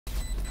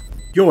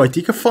Yo, I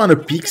think I found a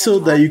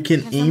pixel that you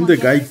can aim the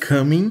guy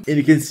coming and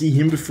you can see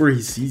him before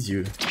he sees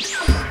you. Fire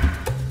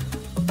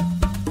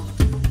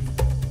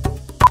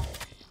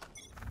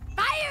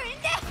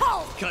in the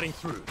hole! Cutting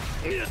through.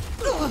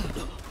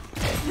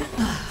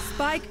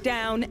 Spike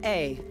down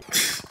A.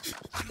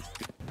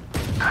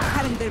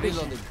 Having their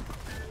vision.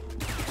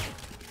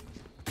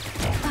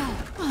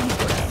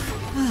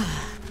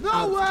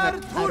 Nowhere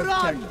to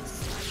run!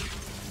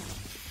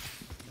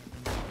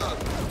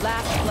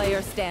 Last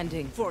player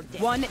standing.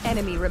 One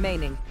enemy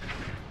remaining.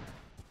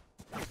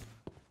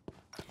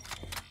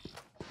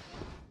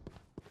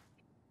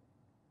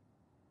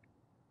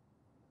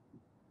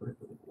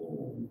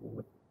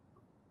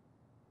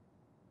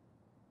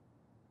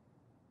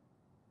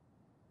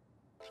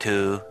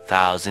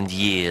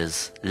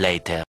 Years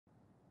later.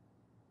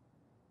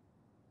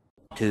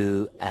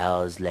 2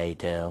 hours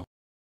later.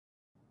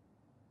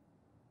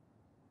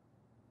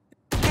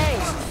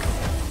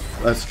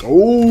 Let's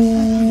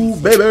go,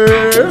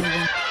 baby!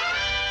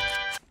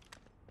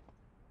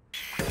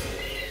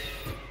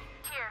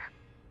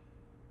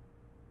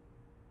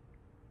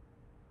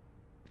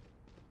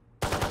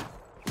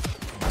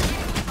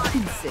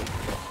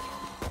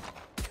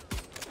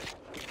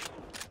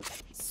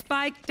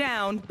 Spike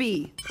down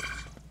B.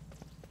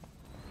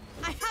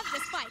 I have the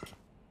spike.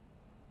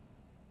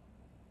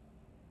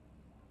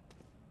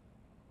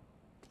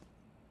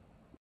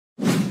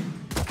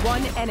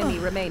 One enemy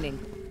remaining.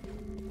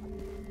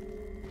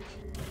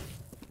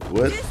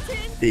 What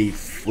a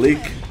flick.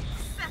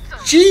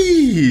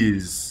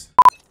 Jeez!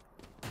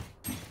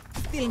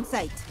 Still in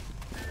sight.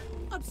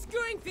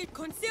 Obscuring field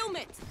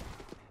concealment.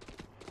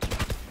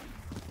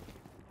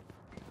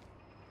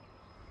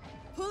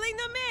 Pulling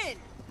them in.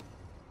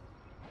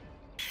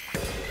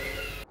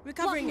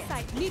 Recovering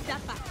it. Need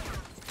that back.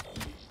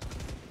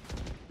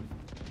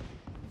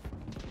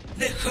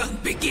 The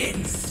hunt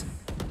begins!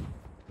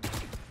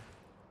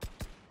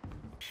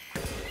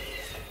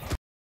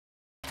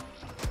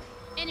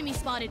 Enemy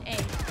spotted A.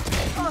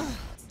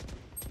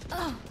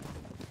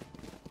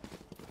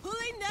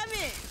 Pulling them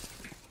in.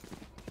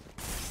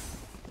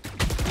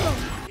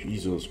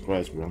 Jesus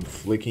Christ, bro.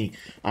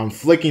 I'm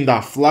flicking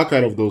the flock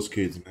out of those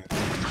kids, man.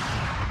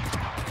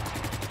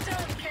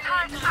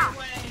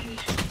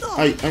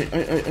 I.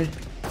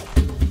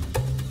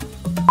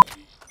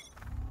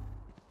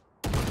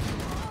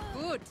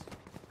 Good.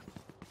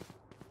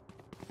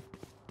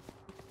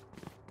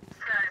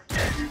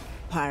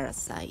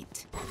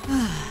 Parasite.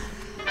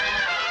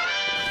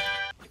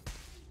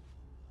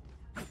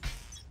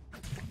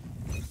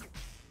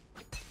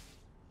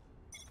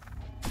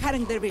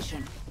 Cutting their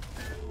vision.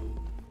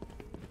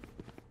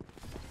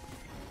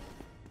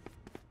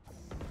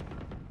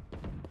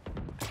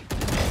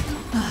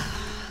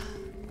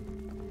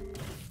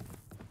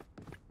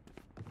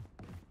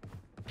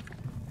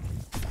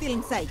 Still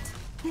in sight.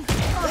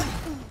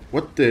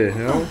 What the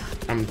hell?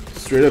 I'm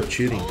straight up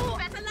cheating.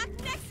 Better luck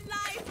next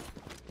life.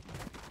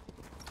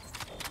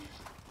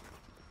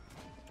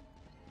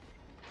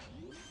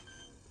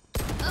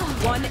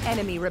 One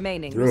enemy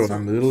remaining. Bro,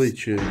 I'm literally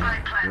cheating.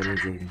 What are you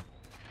joking?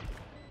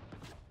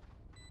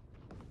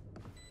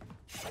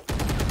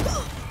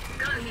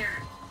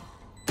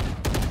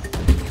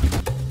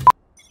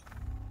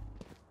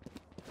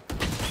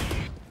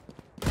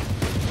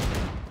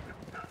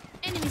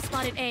 Enemy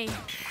spotted A.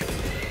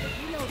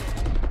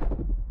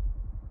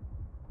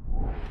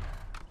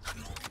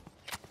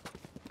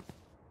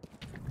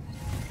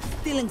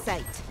 Still in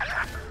sight.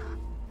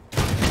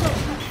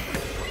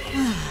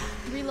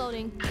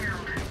 Reloading.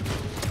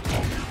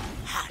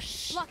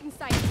 Hush. Blocking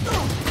sight.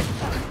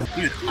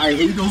 Dude, I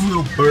hate those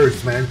little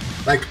birds, man.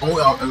 Like, oh,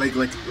 like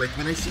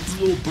when I see this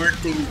little bird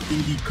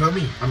thingy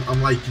coming,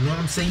 I'm like, you know what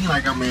I'm saying?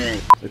 Like, I'm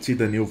mad. Let's see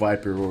the new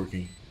Viper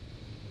working.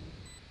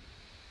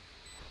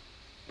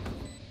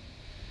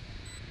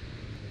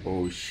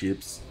 Oh,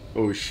 ships.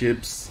 Oh,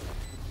 ships.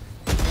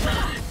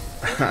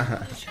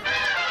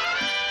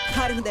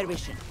 Cutting their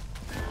vision.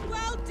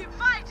 Well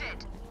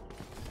divided.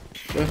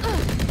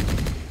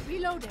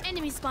 Reloading.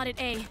 Enemy spotted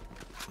A.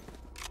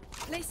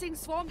 Placing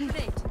swarm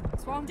grenade.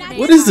 Swarm grenade.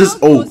 What is this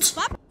ult?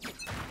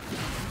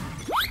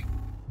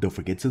 Don't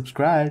forget to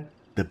subscribe.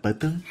 The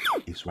button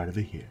is right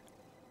over here.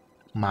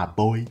 My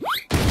boy.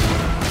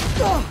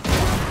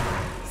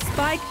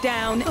 Spike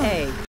down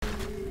A.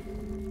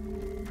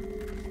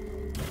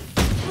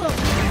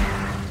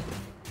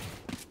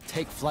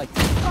 Take flight.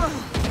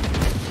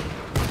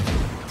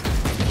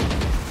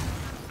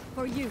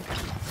 For you.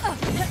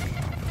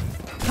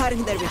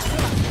 Cutting their vision.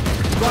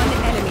 One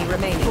enemy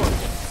remaining.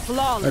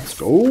 Flawless. Let's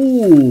go.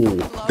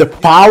 The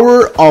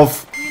power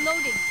of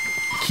Reloading.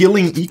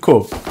 killing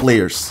eco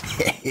players.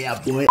 Yeah,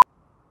 boy.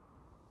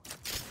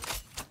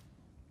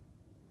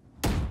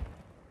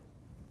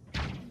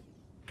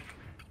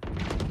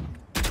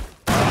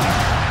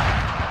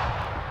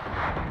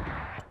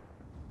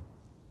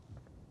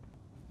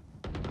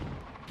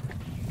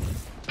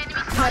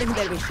 Cutting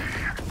their vision.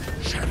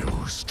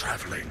 Shadows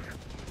traveling.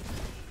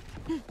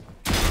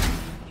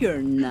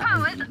 You're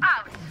not.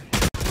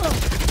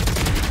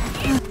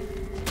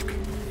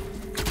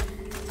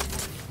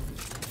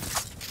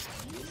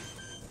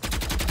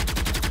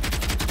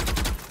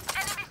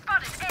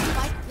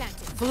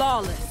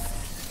 Flawless.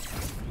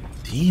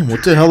 Damn,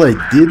 what the hell I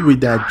did with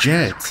that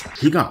jet?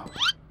 He got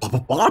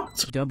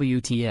popped.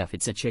 WTF,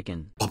 it's a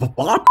chicken.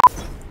 Popped.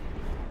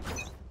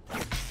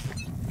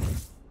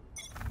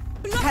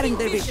 Cutting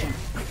their vision.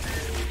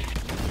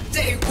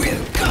 They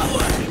will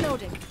cover.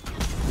 Reloading.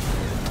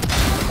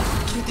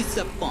 You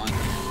disappoint.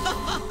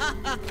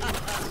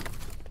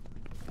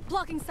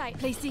 Blocking sight.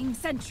 Placing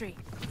sentry.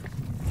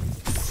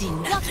 See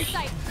Blocking nothing.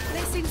 sight.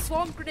 Placing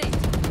swarm grenade.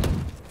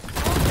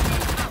 Swarm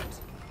grenade out.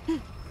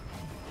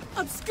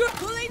 Obscure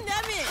pulling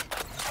them in.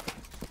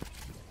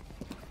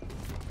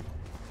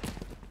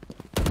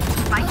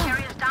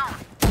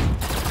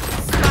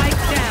 Spike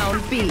down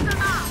B.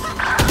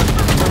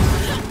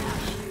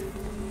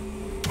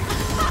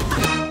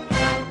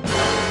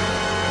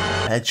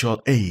 Headshot,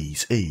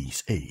 ace.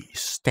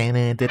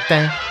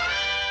 Da-da-da-da.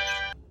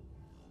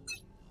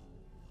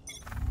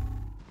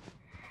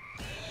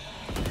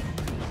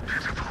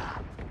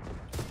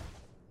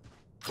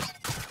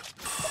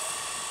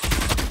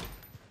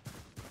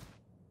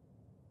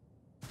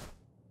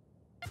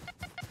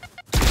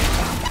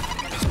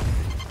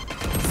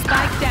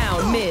 Spike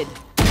down mid.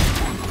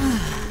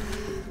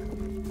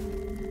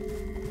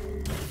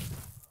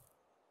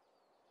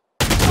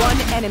 One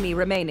enemy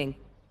remaining.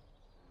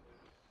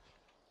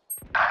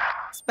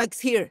 Spike's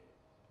here.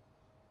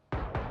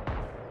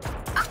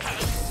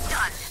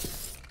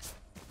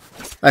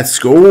 Let's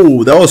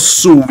go. That was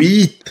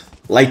sweet.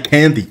 Like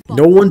candy.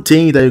 No one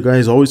thing that you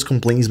guys always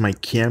complain is my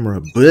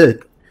camera,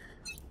 but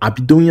I'll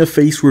be doing a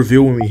face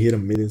reveal when we hit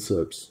 1,000,000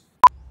 subs.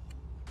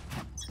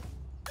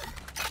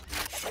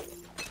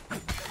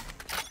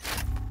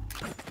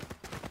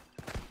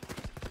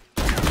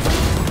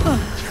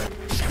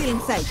 Still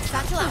inside.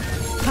 Satchel out.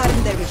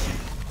 Cutting their vision.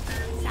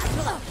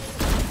 Satchel out.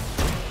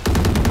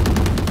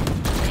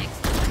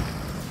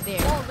 There.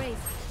 Wall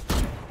raised.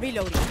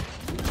 Reloading.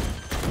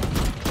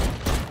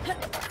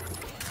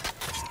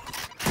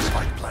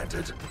 Spike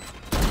planted.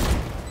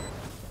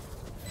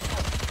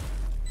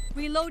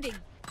 Reloading.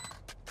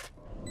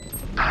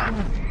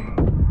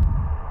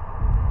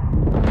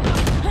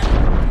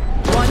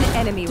 One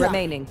enemy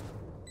remaining.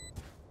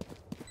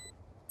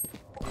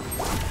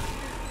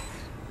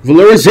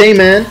 Valorant A,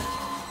 man.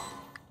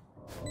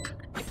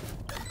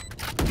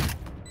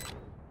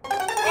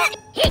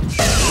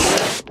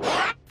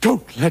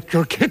 Don't let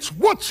your kids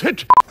watch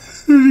it!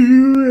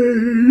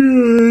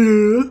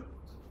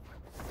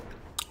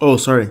 Oh,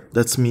 sorry.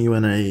 That's me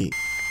when I'm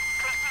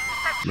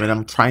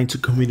trying to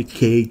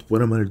communicate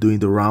what I'm gonna do in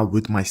the round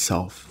with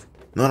myself.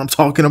 Know what I'm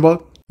talking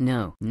about?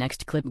 No,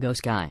 next clip go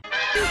Sky.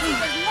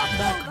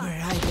 Back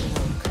where I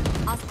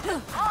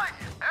belong.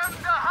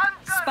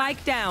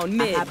 Spike down I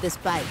mid. have the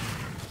spike.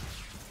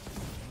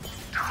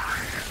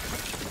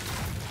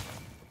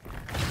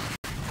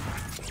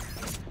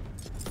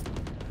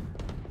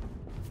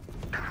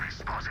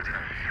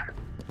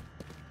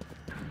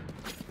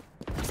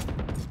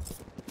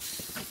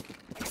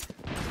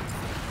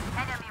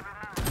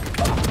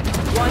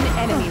 One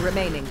enemy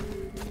remaining.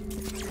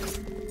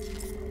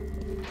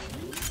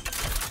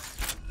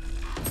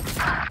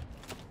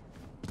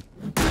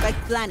 Spike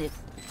planet.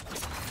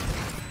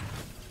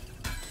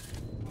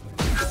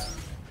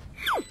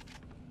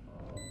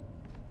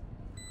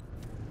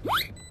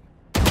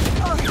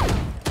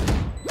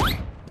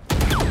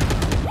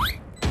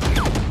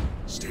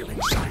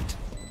 Stealing sight.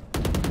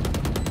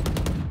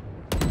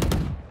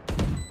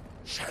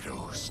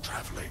 Shadows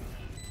traveling.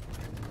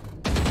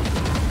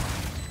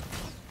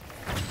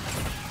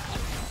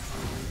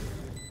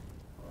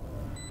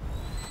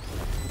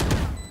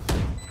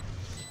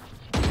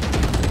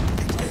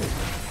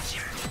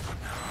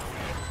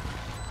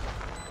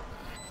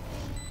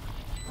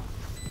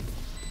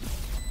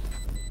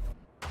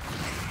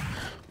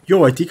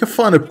 Yo, I think I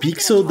found a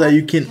pixel that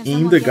you can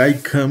aim the guy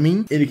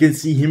coming and you can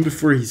see him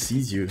before he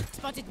sees you.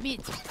 Spotted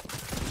mid.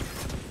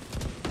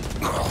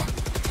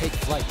 Take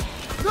flight.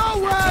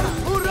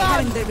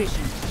 Cutting their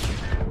vision.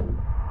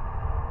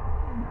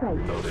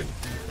 Loading.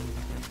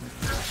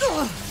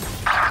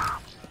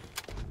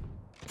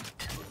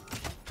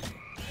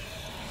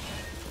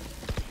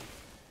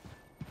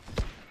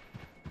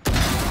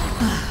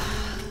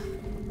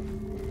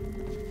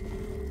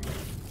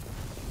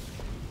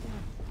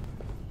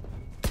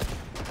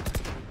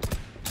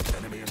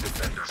 Enemy and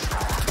defender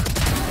strong.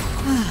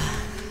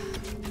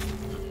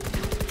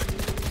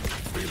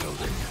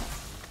 Reloading.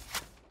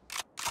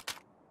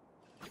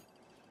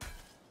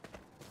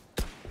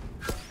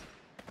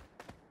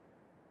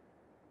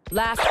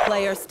 Last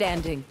player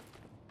standing.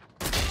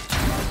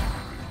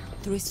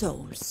 3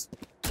 souls.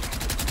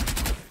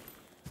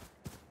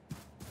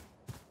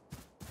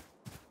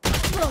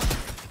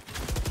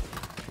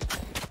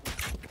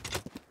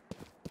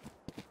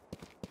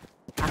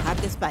 I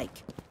have the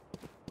spike.